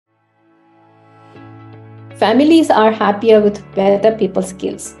families are happier with better people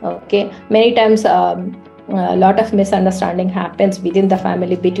skills. Okay, many times a lot of misunderstanding happens within the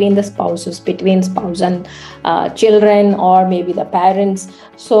family, between the spouses, between spouse and children, or maybe the parents.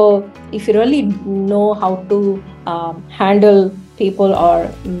 So if you really know how to handle people, or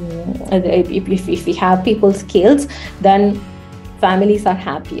if we have people skills, then families are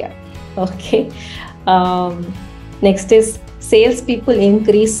happier. Okay. Next is salespeople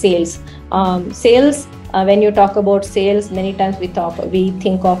increase sales. Sales, when you talk about sales, many times we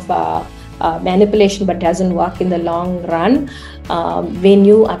think of manipulation, but doesn't work in the long run. When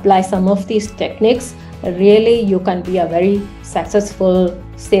you apply some of these techniques, really you can be a very successful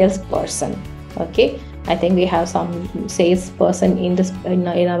salesperson. Okay, I think we have some salesperson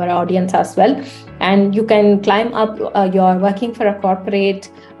in our audience as well. And you can climb up. You're working for a corporate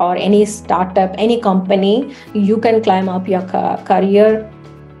or any startup, any company, you can climb up your career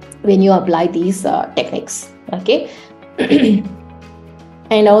when you apply these techniques. Okay.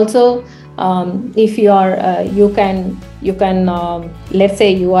 And also, if you are you can let's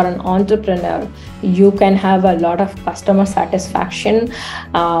say you are an entrepreneur, you can have a lot of customer satisfaction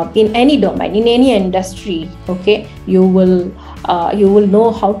in any domain, in any industry. Okay, you will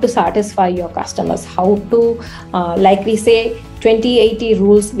know how to satisfy your customers, how to like we say 20-80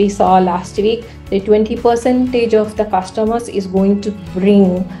 rules we saw last week. The 20% of the customers is going to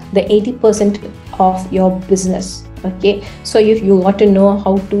bring the 80% of your business. Okay, so if you want to know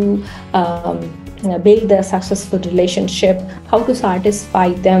how to build a successful relationship, how to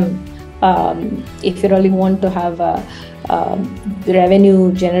satisfy them, if you really want to have a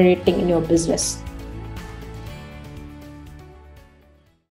revenue generating in your business.